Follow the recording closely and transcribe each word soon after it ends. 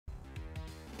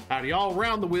Howdy y'all,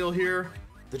 Round the Wheel here.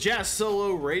 The Jazz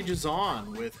Solo rages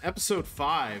on with episode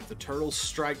 5, The Turtles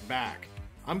Strike Back.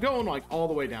 I'm going like all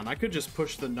the way down. I could just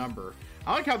push the number.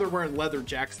 I like how they're wearing leather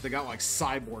jackets. They got like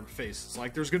cyborg faces.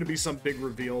 Like there's going to be some big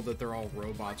reveal that they're all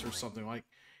robots or something. Like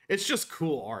it's just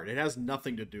cool art. It has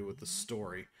nothing to do with the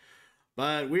story.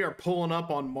 But we are pulling up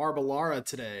on Marbalara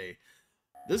today.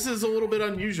 This is a little bit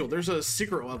unusual. There's a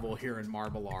secret level here in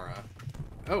Marbalara.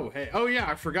 Oh, hey. Oh, yeah,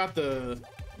 I forgot the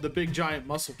big giant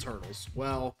muscle turtles.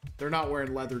 Well, they're not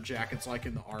wearing leather jackets like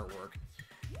in the artwork.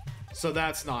 So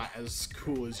that's not as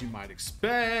cool as you might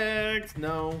expect.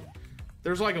 No.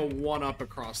 There's like a one-up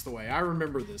across the way. I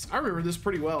remember this. I remember this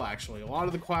pretty well, actually. A lot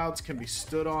of the clouds can be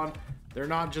stood on. They're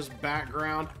not just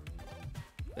background.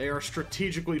 They are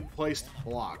strategically placed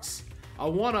blocks. A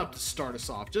one-up to start us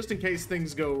off, just in case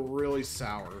things go really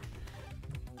sour.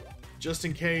 Just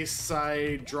in case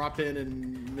I drop in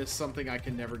and miss something I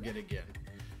can never get again.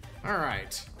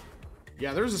 Alright.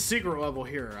 Yeah, there's a secret level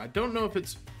here. I don't know if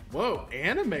it's... Whoa,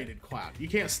 animated cloud. You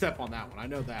can't step on that one. I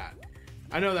know that.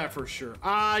 I know that for sure.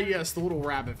 Ah, yes, the little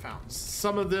rabbit fountains.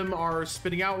 Some of them are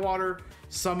spitting out water.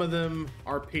 Some of them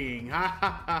are peeing. Ha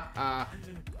ha ha ha.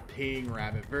 Peeing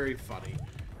rabbit. Very funny.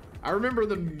 I remember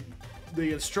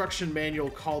the instruction manual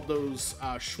called those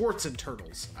Schwarzen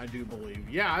turtles, I do believe.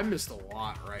 Yeah, I missed a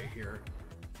lot right here.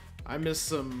 I missed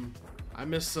some,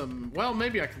 well,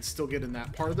 maybe I can still get in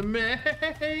that part of the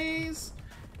maze.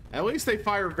 At least they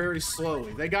fire very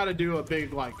slowly. They got to do a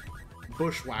big, like,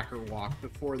 bushwhacker walk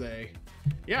before they...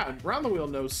 Yeah, Round the Wheel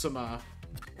knows some,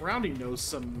 Roundy knows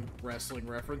some wrestling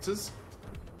references.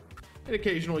 It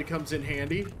occasionally comes in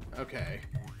handy. Okay.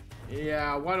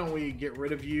 Yeah, why don't we get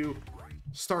rid of you?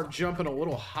 Start jumping a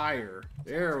little higher.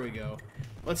 There we go.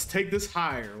 Let's take this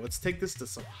higher. Let's take this to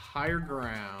some higher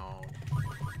ground.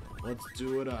 Let's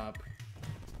do it up.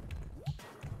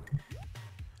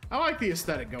 I like the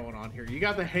aesthetic going on here. You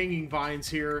got the hanging vines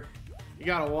here. You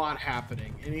got a lot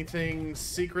happening. Anything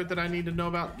secret that I need to know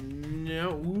about?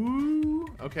 No. Ooh.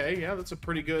 Okay, yeah, that's a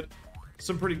pretty good,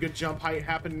 some pretty good jump height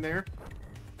happening there.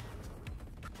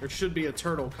 There should be a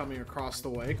turtle coming across the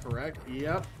way, correct?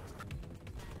 Yep.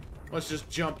 Let's just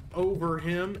jump over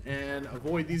him and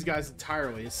avoid these guys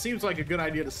entirely. It seems like a good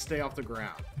idea to stay off the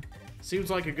ground. Seems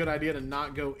like a good idea to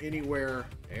not go anywhere.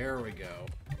 There we go.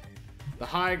 The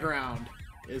high ground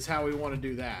is how we want to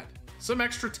do that. Some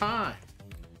extra time.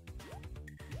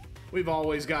 We've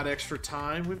always got extra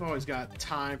time. We've always got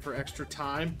time for extra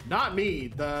time. Not me.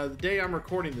 The day I'm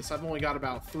recording this, I've only got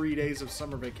about 3 days of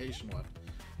summer vacation left.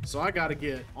 So I got to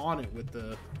get on it with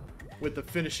the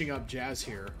finishing up jazz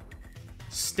here.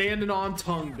 Standing on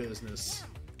tongue business.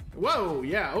 Whoa,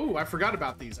 yeah. Oh, I forgot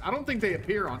about these. I don't think they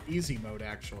appear on easy mode,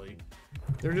 actually.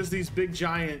 They're just these big,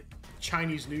 giant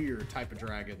Chinese New Year type of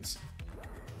dragons.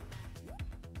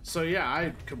 So, yeah, I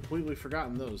had completely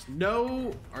forgotten those.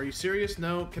 No, are you serious?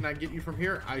 No, can I get you from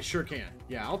here? I sure can.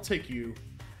 Yeah, I'll take you.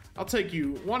 I'll take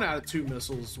you. 1 out of 2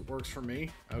 missiles works for me.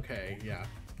 Okay, yeah.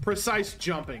 Precise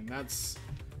jumping. That's...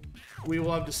 We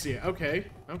love to see it. Okay,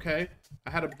 okay. I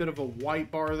had a bit of a white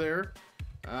bar there.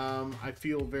 I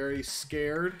feel very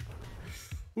scared.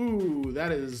 Ooh,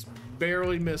 that is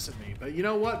barely missing me. But you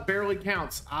know what? Barely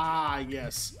counts. Ah,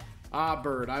 yes. Ah,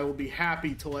 bird, I will be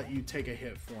happy to let you take a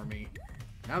hit for me.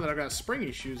 Now that I've got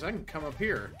springy shoes, I can come up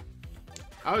here.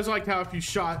 I always liked how if you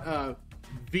shot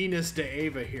Venus de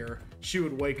Ava here, she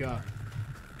would wake up.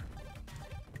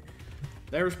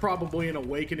 There's probably an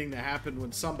awakening that happened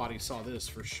when somebody saw this,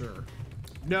 for sure.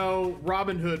 No,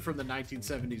 Robin Hood from the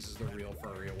 1970s is the real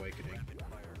furry awakening.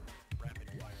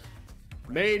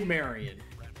 Maid Marian,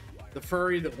 the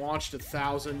furry that launched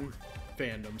 1,000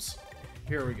 fandoms.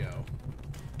 Here we go.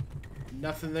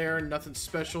 Nothing there, nothing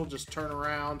special, just turn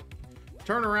around.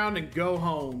 Turn around and go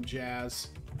home, Jazz.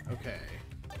 Okay.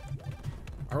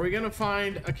 Are we gonna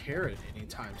find a carrot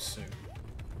anytime soon?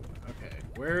 Okay,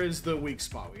 where is the weak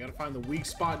spot? We gotta find the weak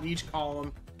spot in each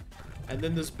column, and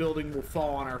then this building will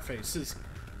fall on our faces.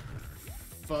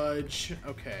 Fudge.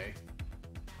 Okay.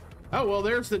 Oh, well,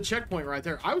 there's the checkpoint right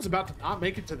there. I was about to not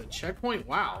make it to the checkpoint.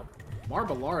 Wow.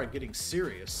 Marbalara getting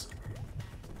serious.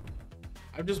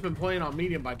 I've just been playing on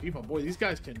medium by default. Boy, these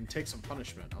guys can take some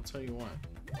punishment. I'll tell you what.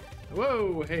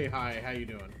 Whoa, hey, hi, how you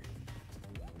doing?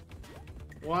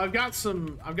 Well, I've got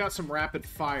some rapid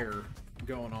fire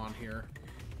going on here.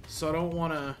 So I don't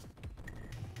want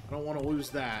to lose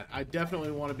that. I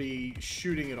definitely want to be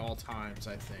shooting at all times,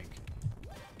 I think.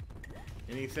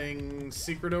 Anything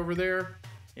secret over there?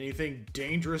 Anything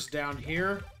dangerous down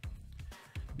here?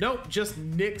 Nope, just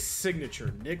Nick's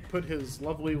signature. Nick put his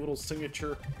lovely little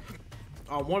signature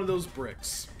on one of those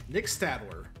bricks. Nick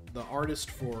Stadler, the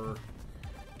artist for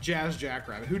Jazz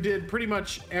Jackrabbit, who did pretty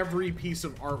much every piece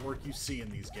of artwork you see in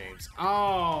these games.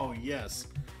 Oh, yes.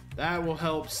 That will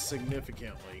help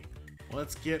significantly.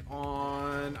 Let's get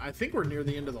on... I think we're near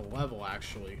the end of the level,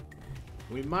 actually.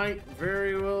 We might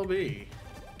very well be.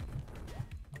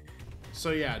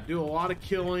 So yeah, do a lot of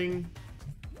killing.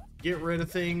 Get rid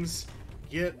of things.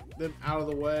 Get them out of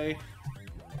the way.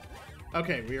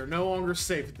 Okay, we are no longer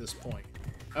safe at this point.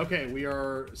 Okay, we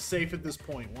are safe at this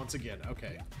point once again.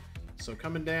 Okay. So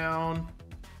coming down,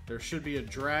 there should be a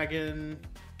dragon.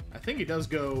 I think he does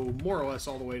go more or less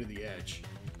all the way to the edge.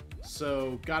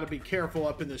 So gotta be careful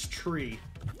up in this tree.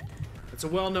 It's a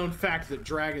well-known fact that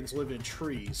dragons live in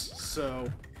trees.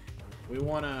 So we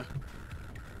wanna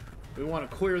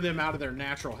clear them out of their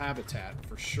natural habitat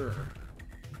for sure.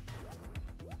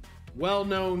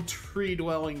 Well-known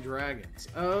tree-dwelling dragons.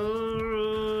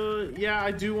 Yeah,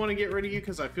 I do want to get rid of you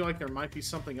because I feel like there might be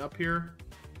something up here.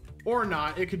 Or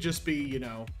not. It could just be, you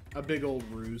know, a big old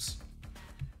ruse.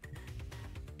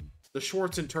 The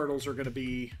Schwartzen turtles are going to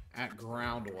be at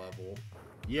ground level.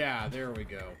 Yeah, there we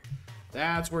go.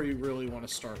 That's where you really want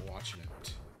to start watching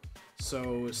it.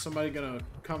 So, is somebody going to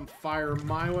come fire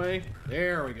my way?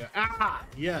 There we go. Ah!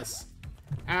 Yes.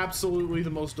 Absolutely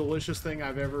the most delicious thing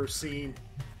I've ever seen.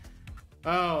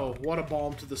 Oh, what a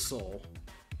balm to the soul.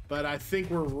 But I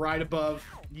think we're right above...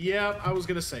 Yep, I was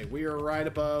going to say, we are right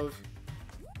above...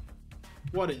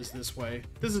 What is this way?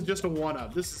 This is just a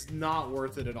one-up. This is not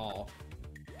worth it at all.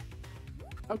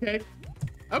 Okay.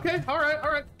 Okay,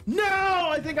 alright. No!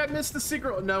 I think I missed the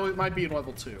secret... No, it might be in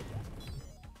level 2.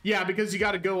 Yeah, because you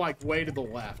got to go, like, way to the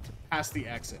left. Past the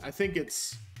exit. I think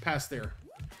it's past there.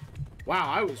 Wow,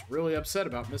 I was really upset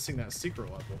about missing that secret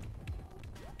level.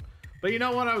 But you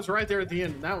know what? I was right there at the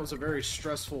end, and that was a very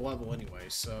stressful level anyway,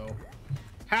 so...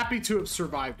 Happy to have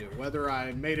survived it, whether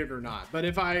I made it or not. But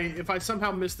if I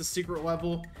somehow missed the secret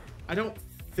level, I don't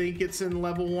think it's in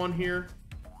level 1 here.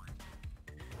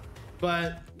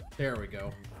 But, there we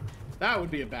go. That would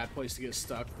be a bad place to get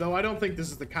stuck. Though I don't think this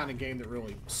is the kind of game that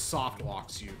really soft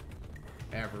locks you.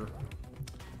 Ever.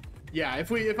 Yeah,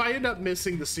 if I end up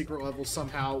missing the secret level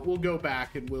somehow, we'll go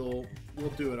back and we'll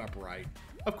do it upright.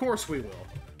 Of course we will.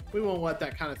 We won't let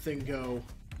that kind of thing go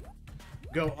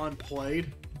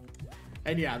unplayed.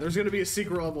 And yeah, there's going to be a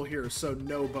secret level here, so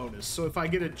no bonus. So if I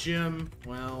get a gem,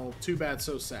 well, too bad,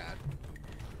 so sad.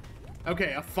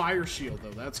 Okay, a fire shield, though.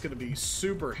 That's going to be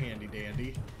super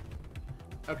handy-dandy.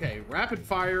 Okay, rapid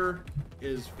fire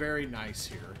is very nice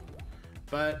here.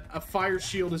 But a fire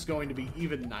shield is going to be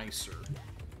even nicer.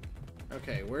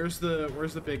 Okay, where's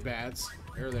the big bads?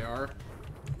 There they are.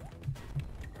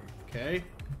 Okay.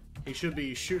 He should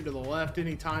be shooting to the left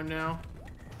anytime now.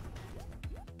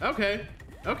 Okay.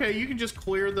 Okay, you can just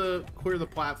clear the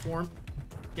platform.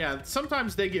 Yeah,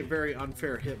 sometimes they get very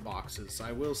unfair hitboxes,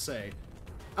 I will say.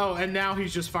 Oh, and now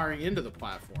he's just firing into the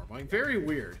platform. Like, very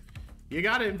weird. You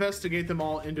gotta investigate them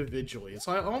all individually. It's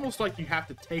like, almost like you have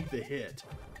to take the hit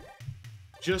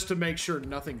just to make sure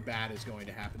nothing bad is going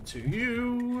to happen to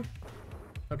you.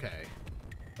 Okay.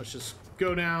 Let's just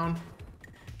go down.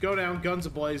 Go down, guns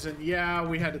a-blazing. Yeah,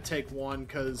 we had to take one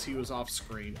because he was off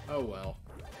screen. Oh, well.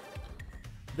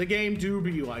 The game do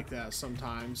be like that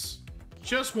sometimes.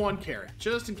 Just one carrot,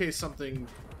 just in case something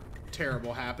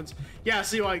terrible happens. Yeah,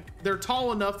 see, like, they're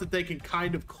tall enough that they can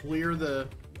kind of clear the...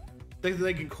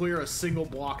 They can clear a single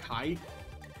block height.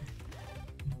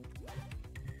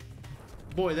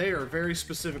 Boy, they are very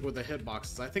specific with the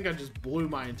hitboxes. I think I just blew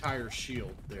my entire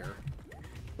shield there.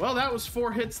 Well, that was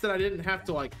 4 hits that I didn't have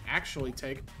to, like, actually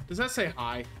take. Does that say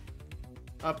hi?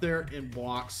 Up there in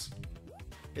blocks.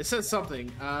 It says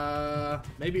something.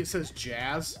 Maybe it says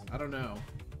jazz? I don't know.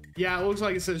 Yeah, it looks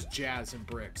like it says jazz in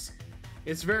bricks.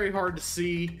 It's very hard to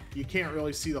see. You can't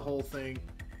really see the whole thing.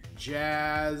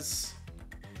 Jazz.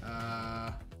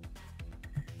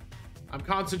 I'm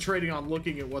concentrating on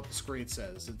looking at what the screen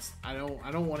says. It's I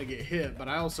don't want to get hit, but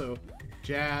I also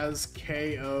jazz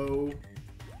KO.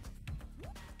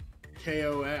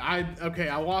 Okay,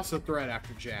 I lost the thread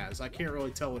after jazz. I can't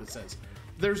really tell what it says.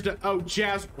 There's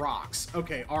jazz rocks.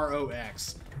 Okay,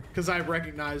 ROX, because I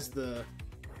recognize the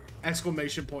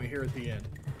exclamation point here at the end.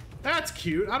 That's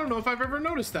cute. I don't know if I've ever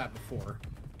noticed that before.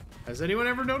 Has anyone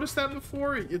ever noticed that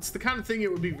before? It's the kind of thing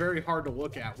it would be very hard to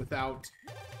look at without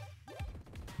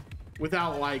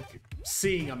like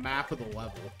seeing a map of the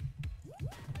level.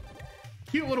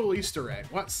 Cute little Easter egg.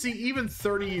 What? See, even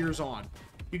 30 years on,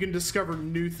 you can discover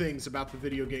new things about the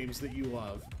video games that you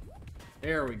love.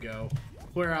 There we go.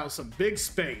 Clear out some big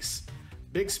space.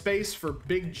 Big space for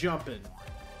big jumping.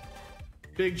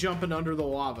 Big jumping under the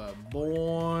lava.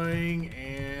 Boing,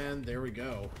 and there we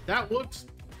go. That looked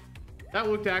That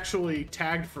looked actually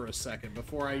tagged for a second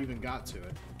before I even got to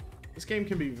it. This game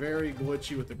can be very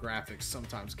glitchy with the graphics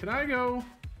sometimes. Can I go?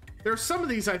 There are some of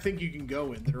these I think you can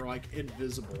go in that are like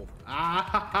invisible. Ah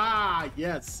ha ha!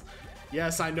 Yes.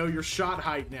 Yes, I know your shot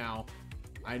height now.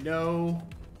 I know.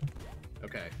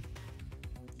 Okay.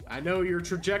 I know your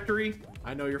trajectory.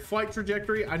 I know your flight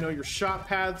trajectory. I know your shot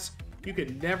paths. You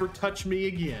can never touch me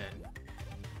again.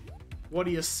 What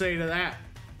do you say to that,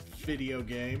 video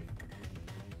game?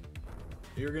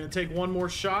 You're gonna take one more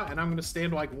shot and I'm gonna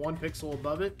stand like 1 pixel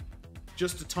above it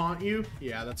just to taunt you?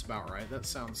 Yeah, that's about right. That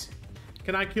sounds...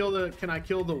 Can I kill the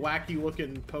wacky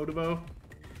looking Podobo?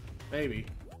 Maybe.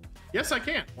 Yes, I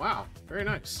can. Wow, very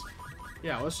nice.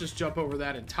 Yeah, let's just jump over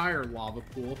that entire lava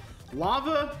pool.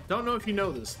 Lava, don't know if you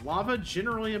know this, lava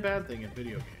generally a bad thing in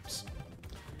video games.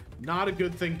 Not a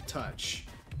good thing to touch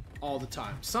all the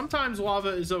time. Sometimes lava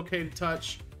is okay to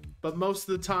touch, but most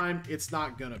of the time it's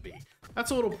not gonna be.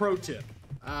 That's a little pro tip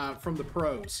from the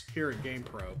pros here at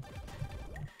GamePro.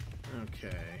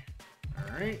 Okay.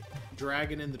 Alright.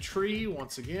 Dragon in the tree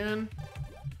once again.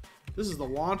 This is the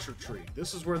launcher tree.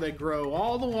 This is where they grow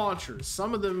all the launchers.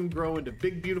 Some of them grow into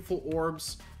big, beautiful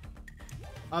orbs.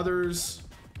 Others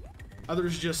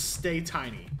just stay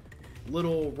tiny.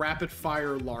 Little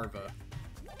rapid-fire larvae.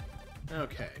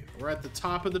 Okay. We're at the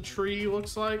top of the tree,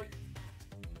 looks like.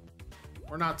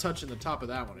 We're not touching the top of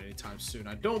that one anytime soon.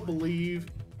 I don't believe...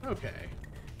 Okay.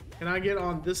 Can I get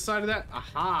on this side of that?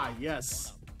 Aha,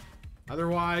 yes.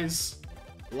 Otherwise,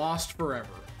 lost forever.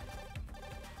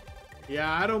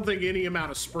 Yeah, I don't think any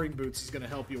amount of spring boots is going to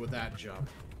help you with that jump.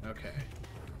 Okay.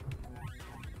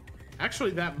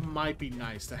 Actually, that might be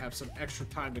nice to have some extra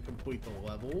time to complete the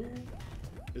level.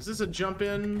 Is this a jump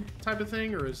in type of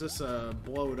thing, or is this a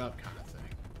blow it up kind of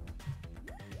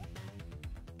thing?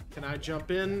 Can I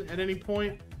jump in at any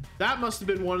point? That must have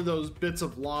been one of those bits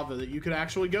of lava that you could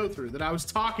actually go through that I was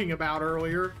talking about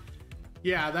earlier.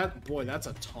 Yeah, that's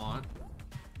a taunt.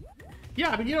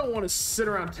 Yeah, but you don't want to sit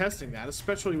around testing that,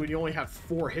 especially when you only have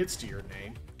 4 hits to your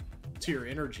name, to your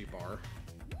energy bar.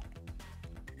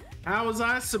 How was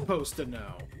I supposed to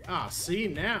know? Ah, see,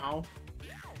 now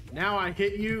I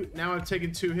hit you, now I've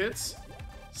taken 2 hits.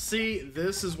 See,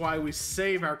 this is why we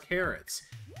save our carrots.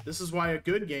 This is why a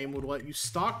good game would let you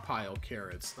stockpile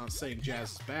carrots. Not saying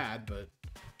jazz is bad, but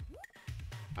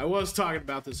I was talking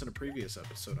about this in a previous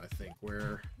episode, I think,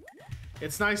 where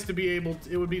it's nice to be able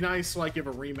to, it would be nice, like, if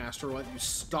a remaster let you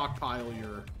stockpile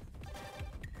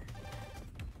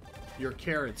your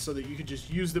carrots so that you could just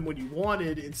use them when you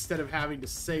wanted instead of having to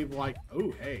save, like,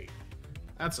 oh, hey,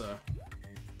 that's a...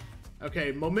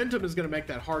 Okay, momentum is going to make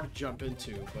that hard to jump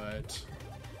into, but...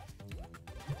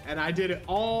 And I did it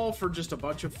all for just a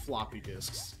bunch of floppy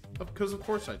disks. Because of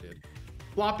course I did.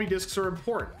 Floppy disks are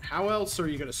important. How else are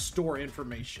you going to store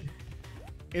information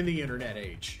in the internet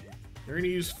age? You're going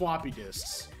to use floppy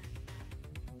disks.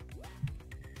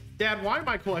 Dad, why am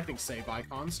I collecting save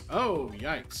icons? Oh,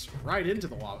 yikes. Right into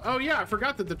the lava. Oh, yeah, I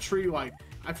forgot that the tree,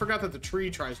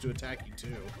 tries to attack you,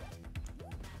 too.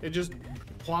 It just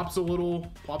plops a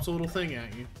little thing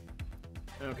at you.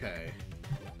 Okay.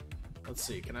 Let's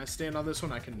see. Can I stand on this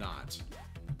one? I cannot.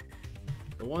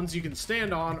 The ones you can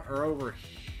stand on are over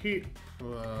here.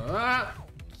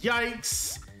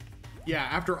 Yikes. Yeah,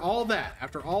 after all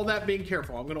that being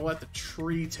careful, I'm going to let the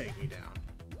tree take me down.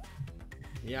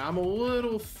 Yeah, I'm a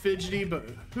little fidgety, but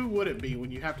who would it be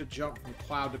when you have to jump from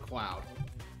cloud to cloud?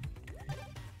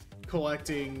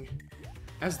 Collecting,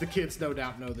 as the kids no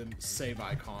doubt know them, save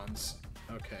icons.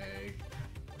 Okay.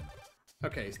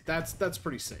 Okay, that's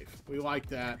pretty safe. We like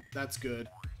that. That's good.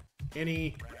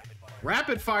 Any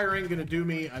rapid fire ain't gonna do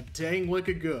me a dang lick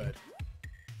of good.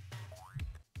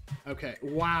 Okay,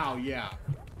 wow, yeah.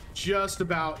 Just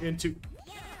about into...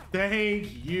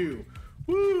 Thank you.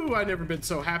 Woo, I've never been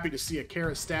so happy to see a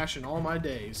carrot stash in all my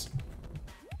days.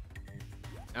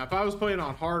 Now, if I was playing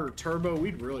on hard or turbo,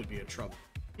 we'd really be in trouble.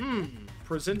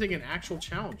 Presenting an actual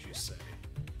challenge, you say?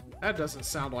 That doesn't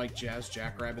sound like Jazz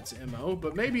Jackrabbit's MO,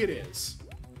 but maybe it is.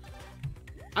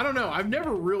 I don't know. I've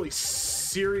never really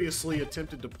seriously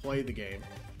attempted to play the game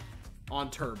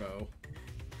on turbo.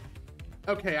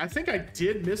 Okay, I think I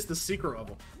did miss the secret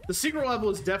level. The secret level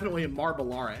is definitely in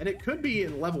Marbalara, and it could be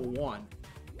in level 1.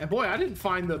 And boy, I didn't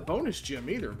find the bonus gem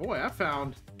either. Boy, I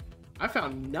found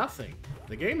nothing.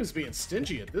 The game is being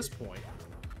stingy at this point.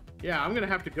 Yeah, I'm gonna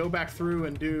have to go back through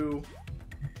and do...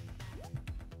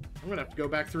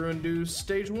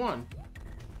 stage 1.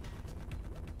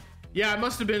 Yeah, it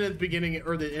must have been at the beginning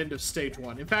or the end of stage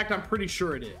 1. In fact, I'm pretty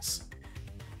sure it is.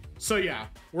 So yeah,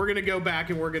 we're gonna go back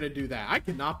and we're gonna do that. I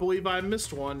cannot believe I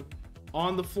missed one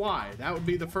on the fly. That would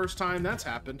be the first time that's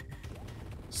happened.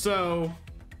 So,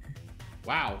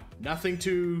 Wow, nothing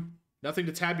to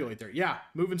tabulate there. Yeah,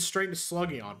 moving straight into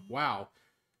slugging on. Wow.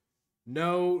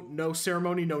 No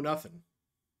ceremony, no nothing.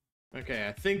 Okay,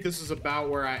 I think this is about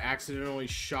where I accidentally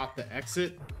shot the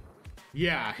exit.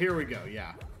 Yeah, here we go,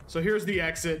 yeah. So here's the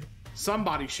exit.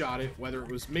 Somebody shot it, whether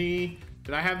it was me.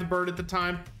 Did I have the bird at the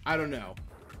time? I don't know.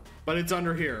 But it's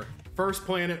under here. First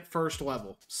planet, first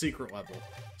level, secret level.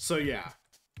 So yeah.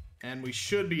 And we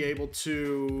should be able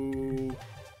to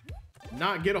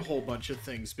not get a whole bunch of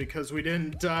things because we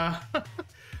didn't,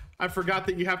 I forgot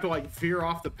that you have to like veer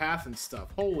off the path and stuff.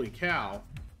 Holy cow.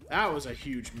 That was a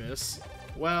huge miss.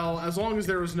 Well, as long as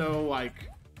there was no like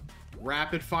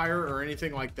rapid fire or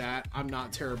anything like that, I'm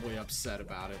not terribly upset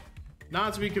about it.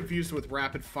 Not to be confused with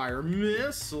rapid fire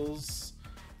missiles.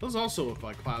 Those also look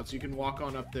like clouds. You can walk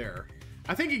on up there.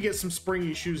 I think you get some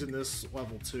springy shoes in this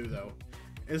level too, though.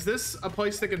 Is this a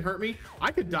place that can hurt me?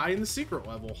 I could die in the secret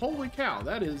level. Holy cow,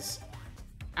 that is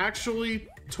actually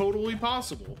totally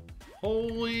possible.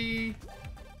 Holy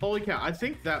cow. I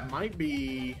think that might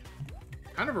be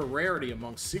kind of a rarity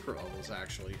amongst secret levels,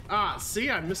 actually. Ah, see,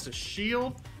 I missed a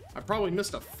shield. I probably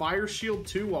missed a fire shield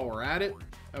too while we're at it.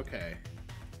 Okay.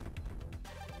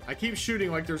 I keep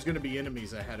shooting like there's going to be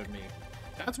enemies ahead of me.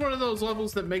 That's one of those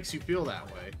levels that makes you feel that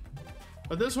way.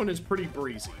 But this one is pretty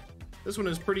breezy. This one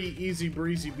is pretty easy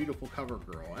breezy, beautiful cover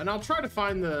girl. And I'll try to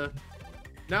find the...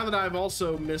 Now that I've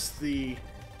also missed the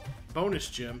bonus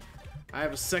gem, I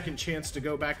have a second chance to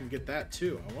go back and get that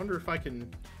too. I wonder if I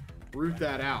can root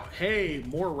that out. Hey,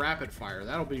 more rapid fire.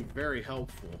 That'll be very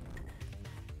helpful.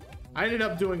 I ended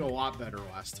up doing a lot better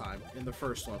last time in the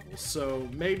first level. So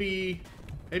maybe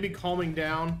calming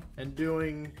down and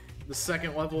doing the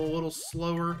second level a little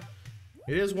slower.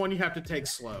 It is one you have to take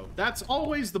slow. That's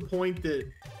always the point that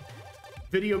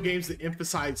video games that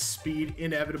emphasize speed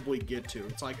inevitably get to.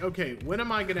 It's like, okay, when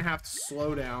am I going to have to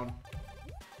slow down,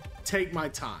 take my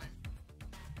time?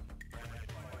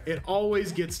 It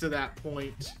always gets to that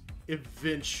point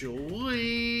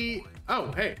eventually.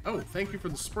 Oh, hey. Oh, thank you for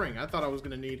the spring. I thought I was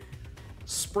going to need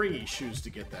springy shoes to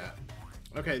get that.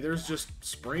 Okay, there's just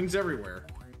springs everywhere.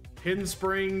 Hidden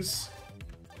springs.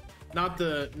 Not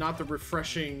the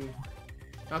refreshing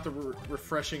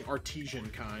artesian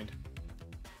kind.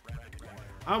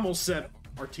 I almost said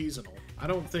artisanal. I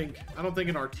don't think an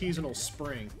artisanal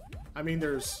spring. I mean,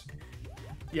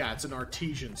 yeah, it's an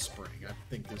artesian spring, I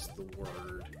think is the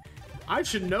word. I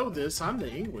should know this. I'm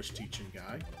the English teaching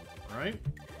guy, right?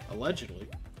 Allegedly.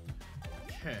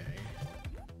 Okay.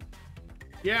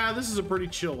 Yeah, this is a pretty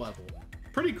chill level.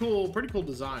 Pretty cool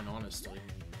design, honestly.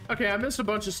 Okay, I missed a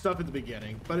bunch of stuff at the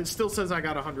beginning, but it still says I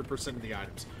got 100% of the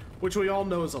items, which we all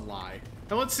know is a lie.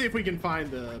 Now let's see if we can find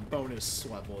the bonus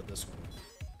level in this one.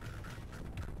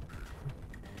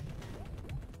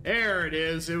 There it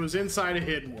is. It was inside a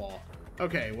hidden wall.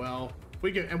 Okay, well,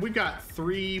 we've got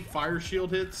 3 fire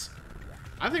shield hits.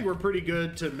 I think we're pretty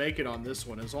good to make it on this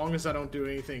one, as long as I don't do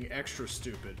anything extra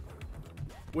stupid,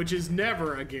 which is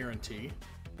never a guarantee.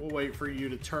 We'll wait for you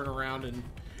to turn around and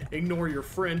ignore your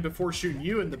friend before shooting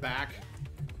you in the back.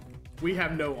 We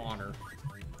have no honor.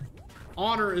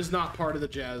 Honor is not part of the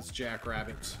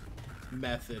Jackrabbit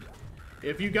method.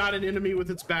 If you got an enemy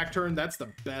with its back turned, that's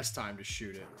the best time to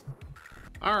shoot it.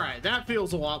 Alright, that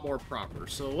feels a lot more proper.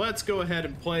 So let's go ahead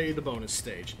and play the bonus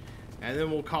stage. And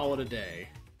then we'll call it a day.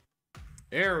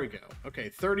 There we go. Okay,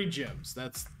 30 gems.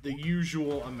 That's the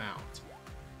usual amount.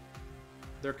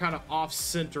 They're kind of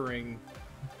off-centering.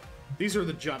 These are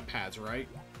the jump pads, right?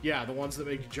 Yeah, the ones that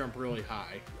make you jump really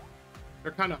high.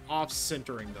 They're kind of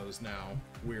off-centering those now,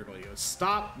 weirdly.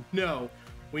 Stop? No,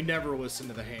 we never listen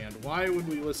to the hand. Why would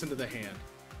we listen to the hand?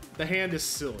 The hand is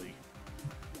silly.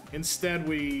 Instead,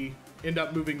 we end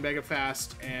up moving mega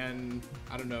fast and,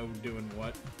 I don't know, doing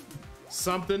what?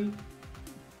 Something.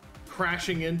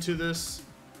 Crashing into this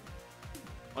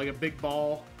like a big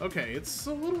ball. Okay, it's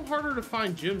a little harder to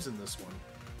find gems in this one.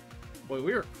 Boy,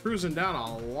 we are cruising down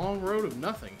a long road of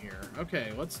nothing here.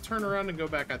 Okay, let's turn around and go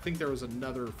back. I think there was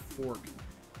another fork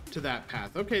to that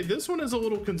path. Okay, this one is a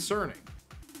little concerning.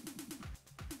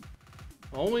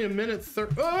 Only a minute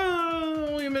 30. Oh,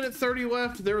 only a minute 30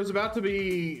 left. There was about to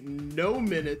be no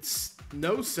minutes,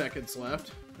 no seconds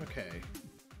left. Okay.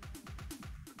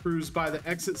 Cruise by the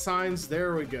exit signs.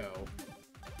 There we go.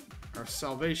 Our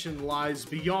salvation lies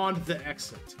beyond the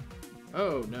exit.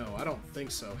 Oh, no, I don't think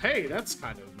so. Hey, that's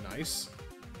kind of nice,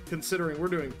 considering we're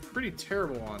doing pretty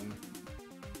terrible on...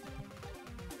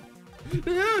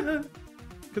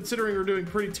 considering we're doing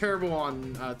pretty terrible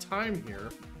on time here.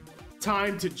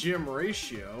 Time to gem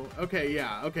ratio. Okay,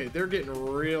 yeah, okay, they're getting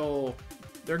real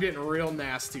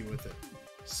nasty with it.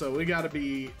 So we gotta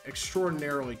be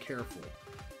extraordinarily careful.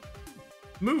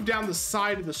 move down the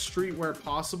side of the street where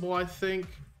possible, I think.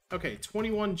 Okay,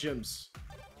 21 gems.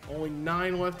 Only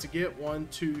 9 left to get. 1,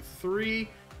 2, 3.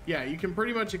 Yeah, you can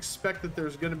pretty much expect that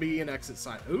there's going to be an exit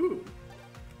sign. Ooh.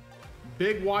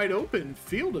 Big, wide open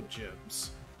field of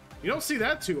gems. You don't see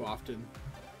that too often.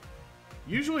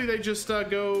 Usually they just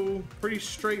go pretty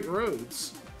straight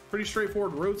roads. Pretty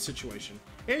straightforward road situation.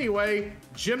 Anyway,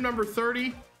 gem number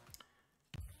 30.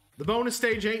 The bonus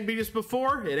stage ain't beat us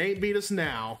before. It ain't beat us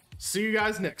now. See you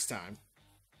guys next time.